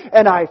man,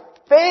 and I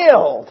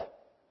failed.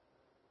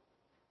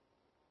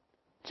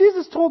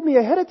 Jesus told me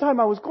ahead of time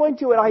I was going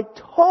to, and I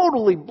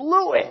totally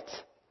blew it.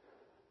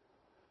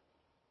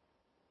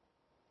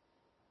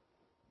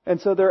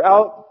 And so they're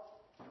out,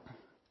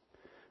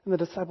 and the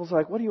disciples are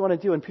like, what do you want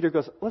to do? And Peter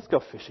goes, let's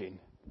go fishing.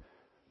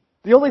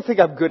 The only thing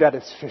I'm good at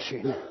is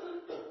fishing.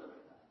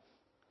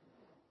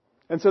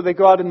 And so they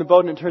go out in the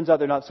boat, and it turns out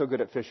they're not so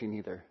good at fishing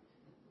either.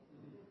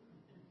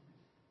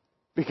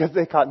 Because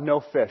they caught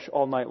no fish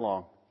all night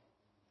long.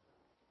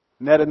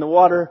 Net in the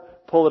water,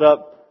 pull it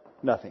up,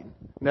 nothing.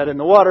 Net in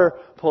the water,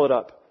 pull it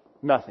up,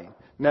 nothing.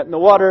 Net in the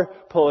water,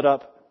 pull it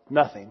up,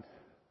 nothing.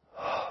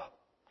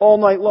 All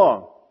night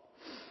long.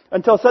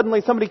 Until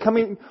suddenly somebody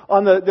coming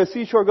on the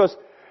seashore goes,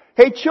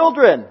 hey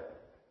children,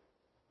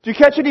 did you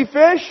catch any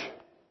fish?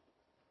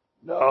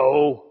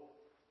 No.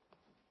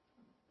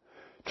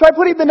 Try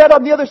putting the net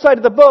on the other side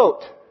of the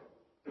boat.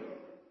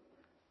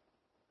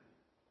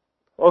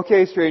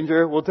 Okay,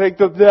 stranger, we'll take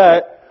the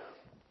net.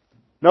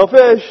 No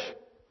fish.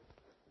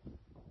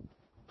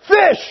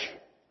 Fish!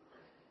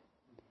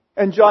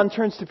 And John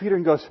turns to Peter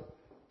and goes,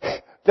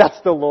 that's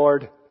the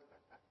Lord.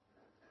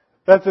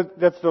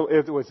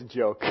 It was a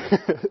joke.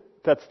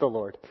 That's the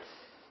Lord.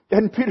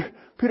 And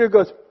Peter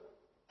goes,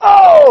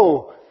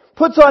 oh!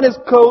 Puts on his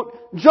coat,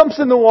 jumps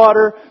in the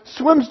water,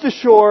 swims to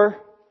shore.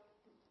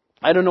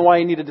 I don't know why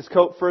he needed his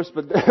coat first,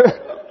 but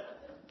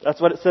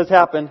that's what it says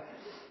happened.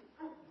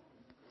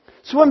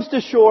 Swims to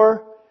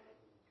shore,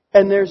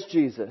 and there's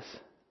Jesus.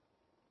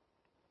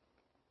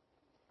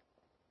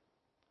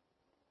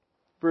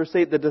 Verse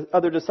 8, the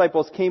other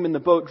disciples came in the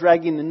boat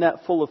dragging the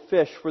net full of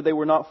fish, for they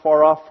were not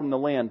far off from the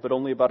land, but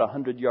only about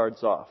 100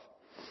 yards off.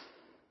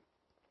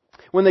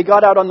 When they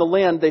got out on the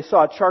land, they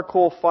saw a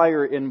charcoal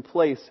fire in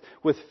place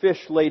with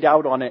fish laid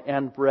out on it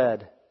and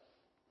bread.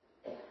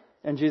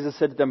 And Jesus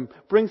said to them,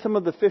 bring some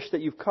of the fish that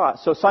you've caught.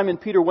 So Simon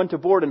Peter went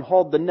aboard and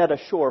hauled the net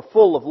ashore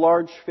full of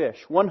large fish,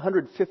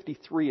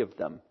 153 of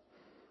them.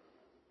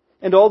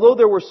 And although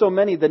there were so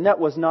many, the net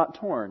was not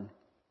torn.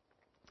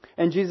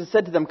 And Jesus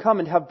said to them, come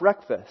and have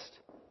breakfast.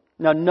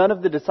 Now none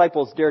of the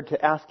disciples dared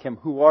to ask him,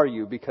 who are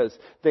you? Because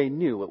they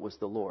knew it was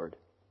the Lord.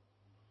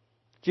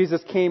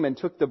 Jesus came and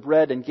took the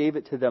bread and gave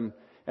it to them,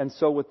 and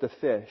so with the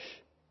fish.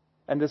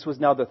 And this was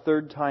now the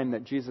third time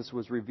that Jesus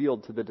was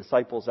revealed to the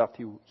disciples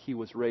after he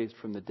was raised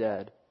from the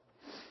dead.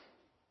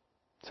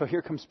 So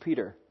here comes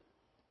Peter.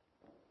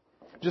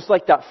 Just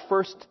like that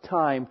first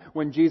time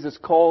when Jesus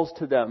calls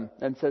to them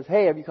and says,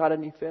 hey, have you caught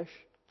any fish?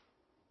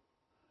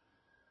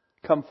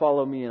 Come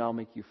follow me and I'll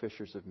make you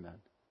fishers of men.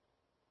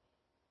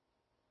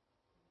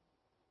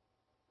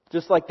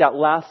 Just like that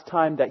last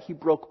time that he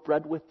broke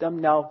bread with them,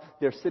 now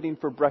they're sitting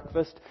for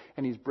breakfast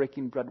and he's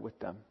breaking bread with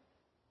them.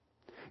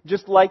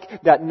 Just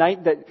like that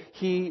night that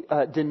he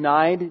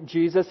denied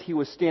Jesus, he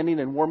was standing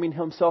and warming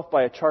himself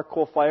by a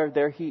charcoal fire.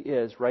 There he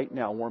is right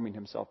now warming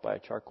himself by a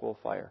charcoal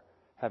fire,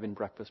 having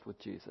breakfast with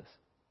Jesus.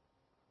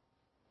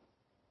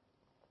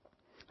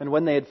 And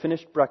when they had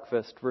finished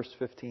breakfast, verse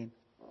 15,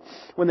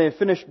 when they had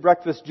finished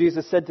breakfast,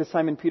 Jesus said to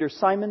Simon Peter,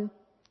 Simon,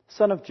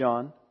 son of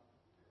John,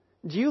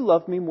 do you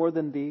love me more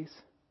than these?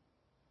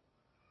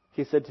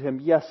 He said to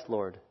him, yes,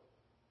 Lord,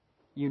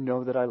 you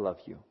know that I love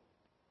you.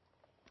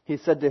 He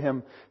said to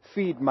him,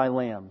 feed my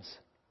lambs.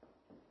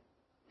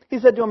 He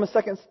said to him a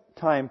second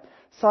time,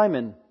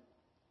 Simon,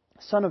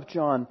 son of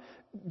John,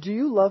 do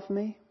you love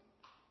me?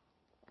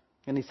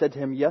 And he said to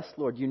him, Yes,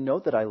 Lord, you know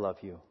that I love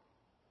you.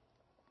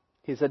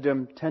 He said to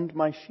him, Tend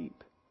my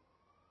sheep.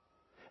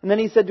 And then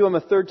he said to him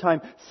a third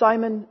time,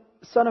 Simon,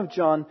 son of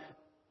John,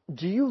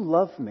 do you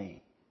love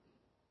me?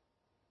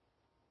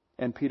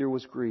 And Peter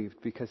was grieved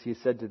because he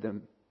said to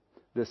them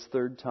this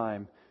third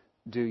time,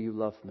 Do you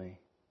love me?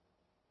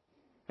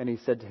 And he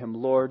said to him,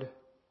 Lord,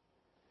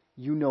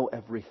 you know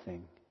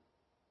everything.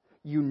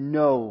 You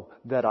know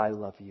that I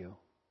love you.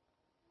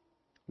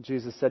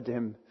 Jesus said to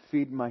him,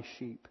 Feed my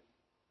sheep.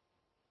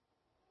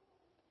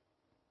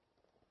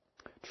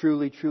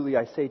 Truly, truly,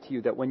 I say to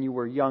you that when you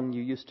were young,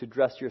 you used to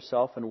dress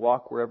yourself and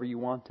walk wherever you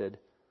wanted.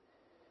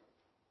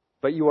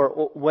 But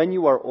when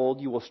you are old,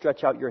 you will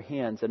stretch out your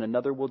hands, and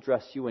another will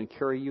dress you and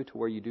carry you to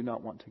where you do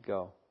not want to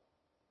go.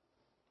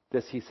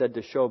 This he said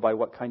to show by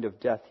what kind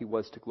of death he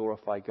was to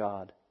glorify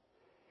God.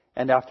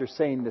 And after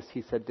saying this,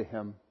 he said to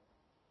him,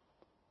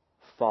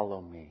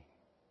 Follow me.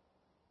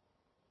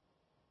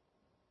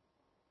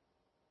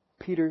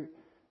 Peter,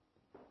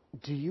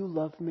 do you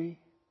love me?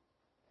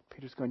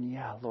 Peter's going,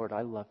 Yeah, Lord,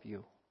 I love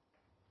you.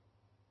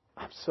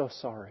 I'm so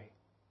sorry.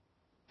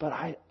 But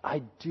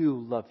I do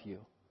love you.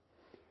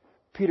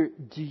 Peter,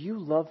 do you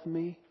love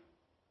me?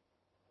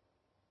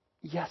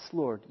 Yes,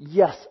 Lord.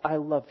 Yes, I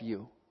love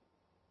you.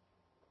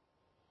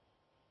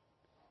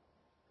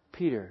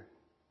 Peter,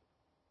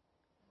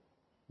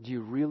 do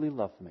you really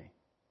love me?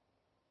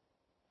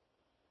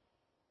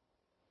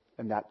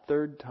 And that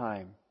third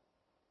time,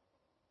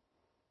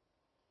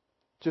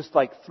 just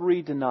like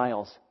 3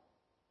 denials.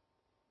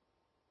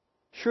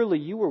 Surely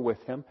you were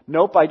with him.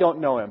 Nope, I don't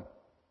know him.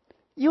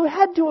 You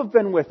had to have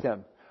been with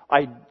him.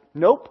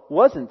 Nope,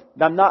 wasn't.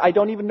 I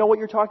don't even know what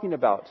you're talking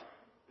about.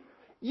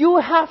 You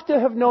have to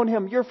have known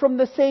him. You're from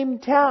the same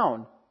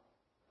town.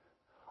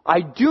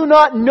 I do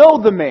not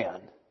know the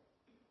man.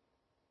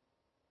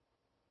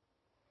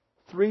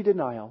 3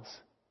 denials.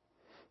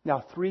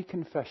 Now 3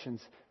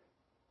 confessions.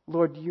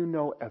 Lord, you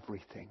know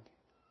everything.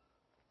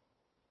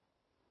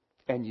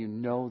 And you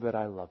know that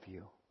I love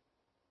you.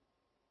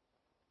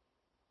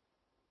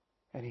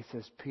 And he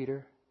says,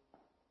 Peter,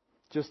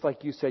 just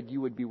like you said you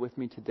would be with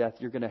me to death,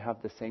 you're going to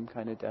have the same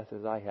kind of death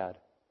as I had.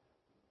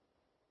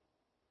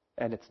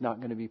 And it's not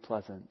going to be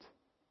pleasant.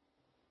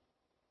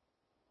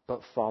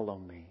 But follow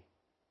me.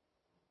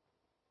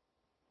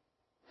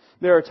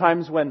 There are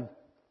times when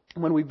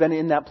we've been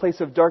in that place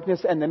of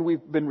darkness and then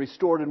we've been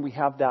restored and we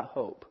have that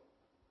hope.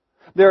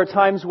 There are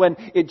times when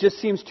it just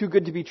seems too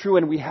good to be true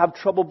and we have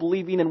trouble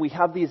believing and we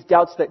have these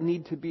doubts that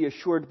need to be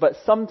assured. But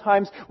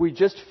sometimes we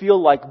just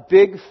feel like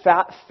big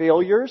fat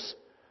failures.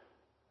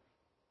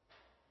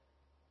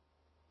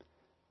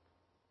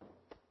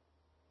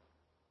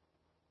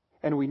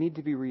 And we need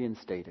to be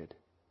reinstated.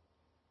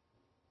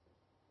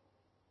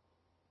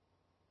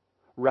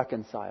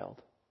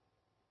 Reconciled.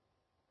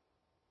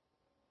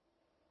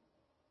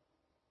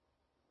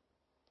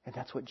 And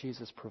that's what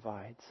Jesus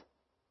provides.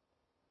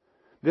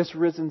 This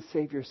risen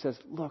Savior says,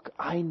 look,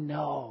 I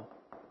know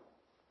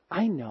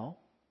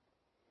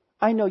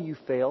you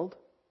failed.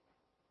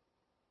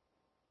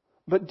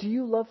 But do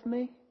you love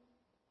me?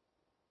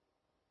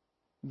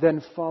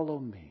 Then follow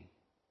me.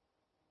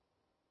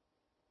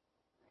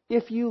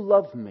 If you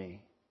love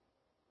me,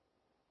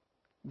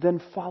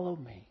 then follow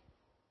me.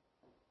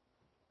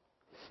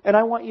 And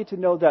I want you to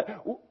know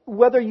that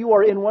whether you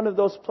are in one of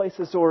those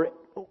places or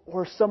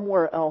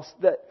somewhere else,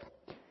 that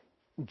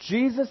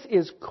Jesus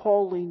is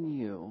calling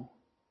you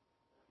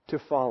to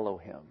follow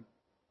Him.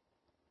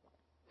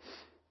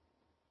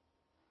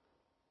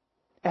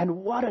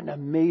 And what an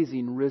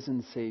amazing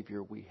risen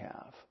Savior we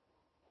have.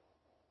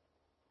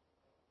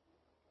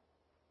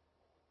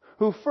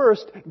 Who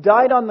first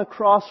died on the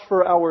cross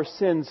for our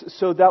sins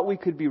so that we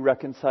could be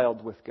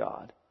reconciled with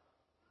God.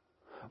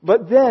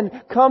 But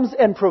then comes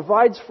and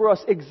provides for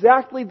us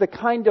exactly the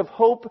kind of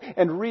hope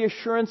and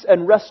reassurance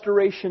and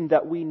restoration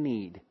that we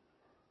need.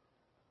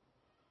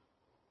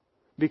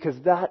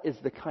 Because that is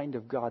the kind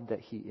of God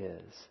that He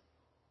is.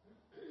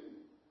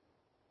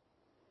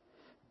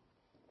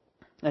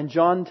 And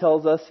John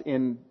tells us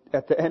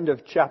at the end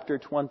of chapter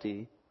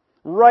 20,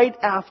 right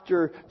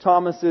after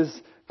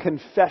Thomas's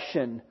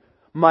confession,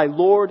 my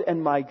Lord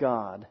and my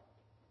God.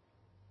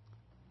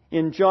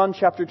 In John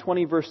chapter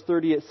 20 verse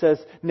 30 it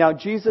says, Now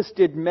Jesus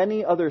did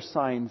many other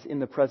signs in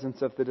the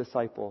presence of the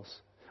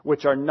disciples,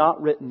 which are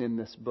not written in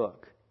this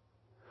book.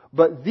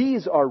 But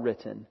these are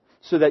written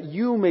so that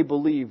you may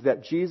believe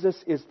that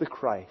Jesus is the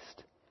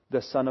Christ,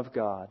 the Son of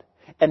God,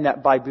 and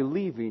that by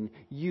believing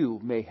you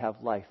may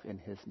have life in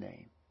His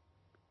name.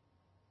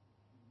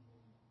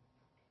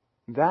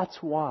 That's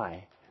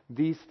why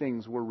these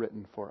things were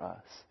written for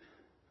us.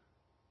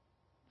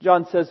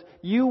 John says,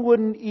 you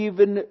wouldn't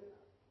even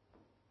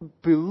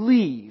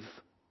believe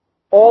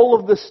all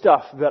of the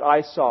stuff that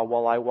I saw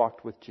while I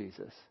walked with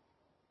Jesus.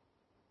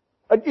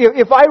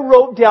 If I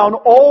wrote down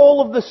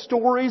all of the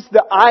stories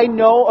that I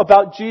know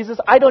about Jesus,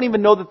 I don't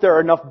even know that there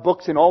are enough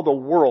books in all the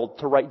world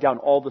to write down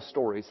all the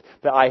stories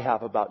that I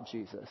have about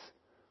Jesus.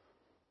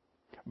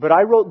 But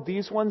I wrote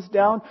these ones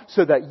down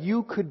so that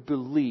you could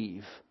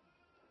believe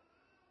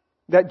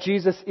that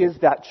Jesus is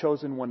that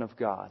chosen one of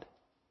God,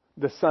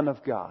 the Son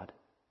of God.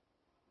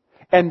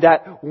 And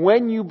that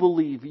when you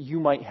believe, you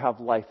might have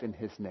life in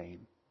His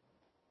name.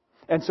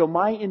 And so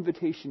my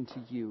invitation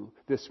to you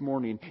this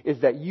morning is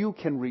that you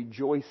can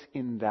rejoice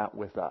in that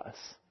with us.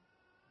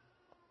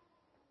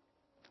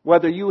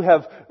 Whether you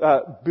have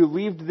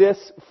believed this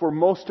for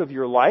most of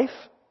your life,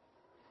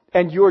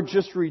 and you're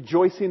just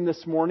rejoicing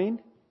this morning,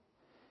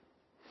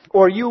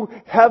 or you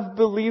have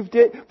believed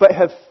it, but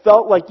have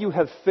felt like you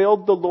have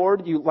failed the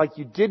Lord, like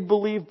you did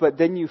believe, but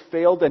then you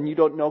failed and you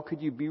don't know,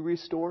 could you be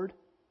restored?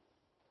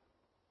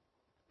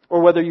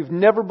 Or whether you've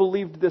never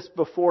believed this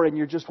before and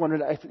you're just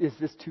wondering, is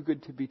this too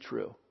good to be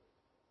true?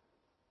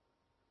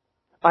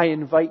 I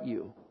invite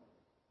you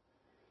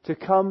to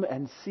come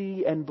and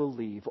see and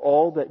believe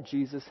all that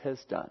Jesus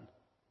has done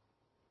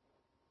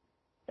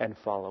and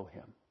follow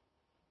Him.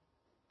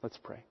 Let's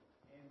pray.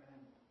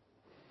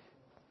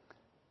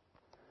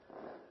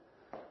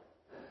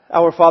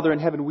 Our Father in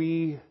heaven,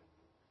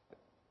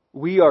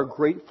 we are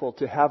grateful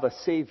to have a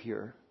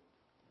Savior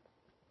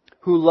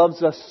who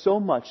loves us so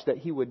much that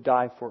He would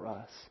die for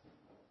us.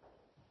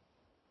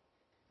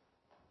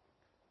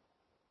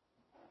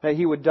 That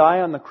He would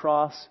die on the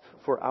cross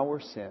for our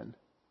sin,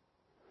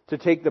 to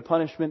take the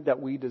punishment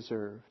that we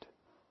deserved.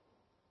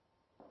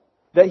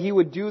 That He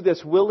would do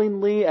this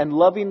willingly and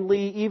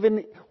lovingly,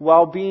 even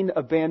while being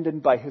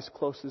abandoned by His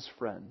closest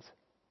friends.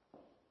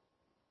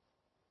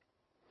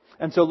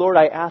 And so, Lord,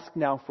 I ask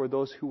now for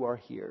those who are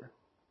here,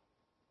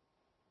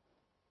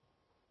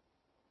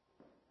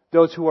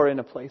 those who are in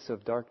a place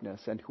of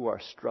darkness and who are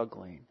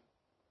struggling,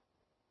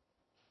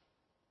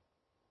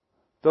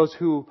 those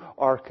who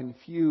are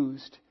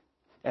confused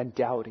and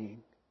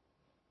doubting,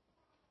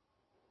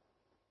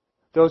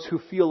 those who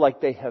feel like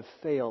they have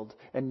failed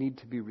and need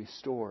to be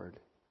restored.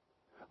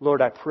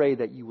 Lord, I pray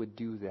that You would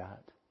do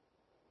that.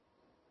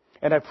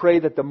 And I pray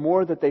that the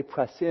more that they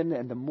press in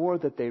and the more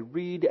that they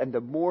read and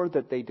the more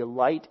that they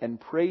delight and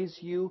praise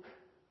You,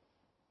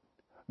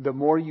 the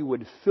more You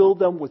would fill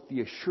them with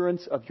the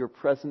assurance of Your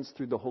presence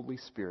through the Holy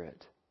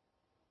Spirit,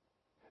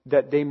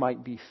 that they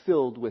might be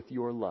filled with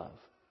Your love.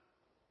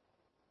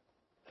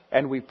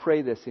 And we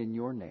pray this in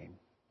Your name.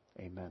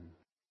 Amen.